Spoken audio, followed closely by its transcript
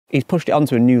He's pushed it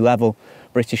onto a new level,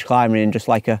 British climbing, in just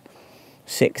like a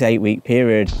 6-8 week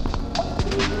period.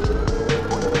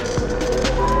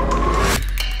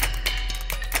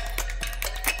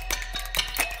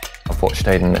 I've watched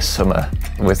Aiden this summer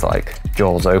with like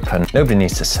jaws open. Nobody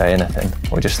needs to say anything.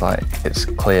 We're just like, it's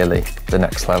clearly the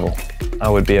next level. I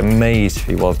would be amazed if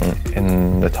he wasn't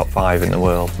in the top 5 in the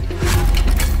world.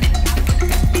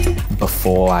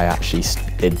 Before I actually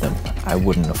did them, I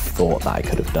wouldn't have thought that I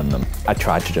could have done them. I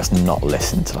tried to just not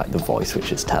listen to like the voice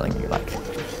which is telling you like,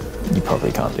 you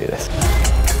probably can't do this.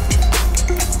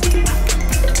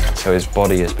 So his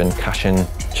body has been cashing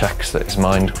checks that his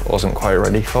mind wasn't quite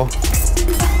ready for.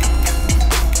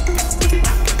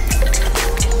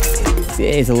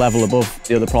 It is a level above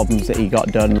the other problems that he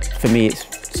got done. For me, it's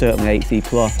certainly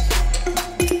 8C+.